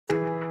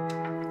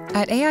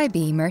At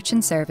AIB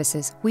Merchant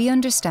Services, we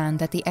understand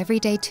that the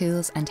everyday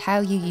tools and how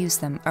you use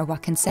them are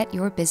what can set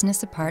your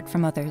business apart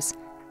from others.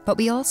 But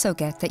we also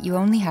get that you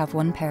only have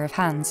one pair of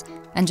hands,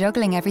 and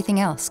juggling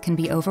everything else can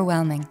be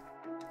overwhelming.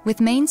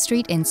 With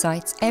Mainstreet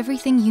Insights,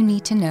 everything you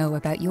need to know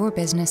about your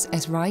business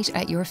is right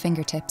at your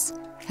fingertips,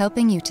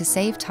 helping you to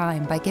save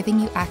time by giving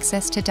you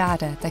access to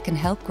data that can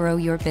help grow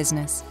your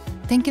business.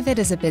 Think of it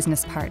as a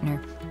business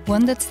partner,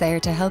 one that's there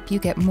to help you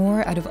get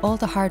more out of all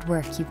the hard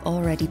work you've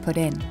already put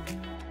in.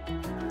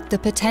 The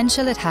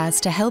potential it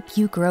has to help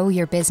you grow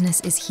your business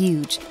is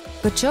huge,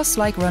 but just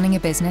like running a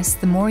business,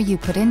 the more you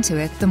put into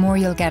it, the more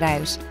you'll get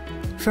out.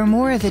 For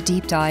more of a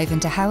deep dive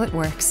into how it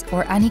works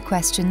or any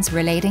questions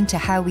relating to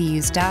how we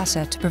use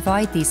data to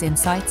provide these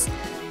insights,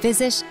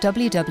 visit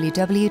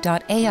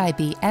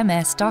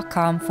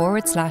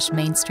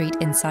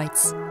www.aibms.com/Mainstreet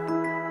Insights.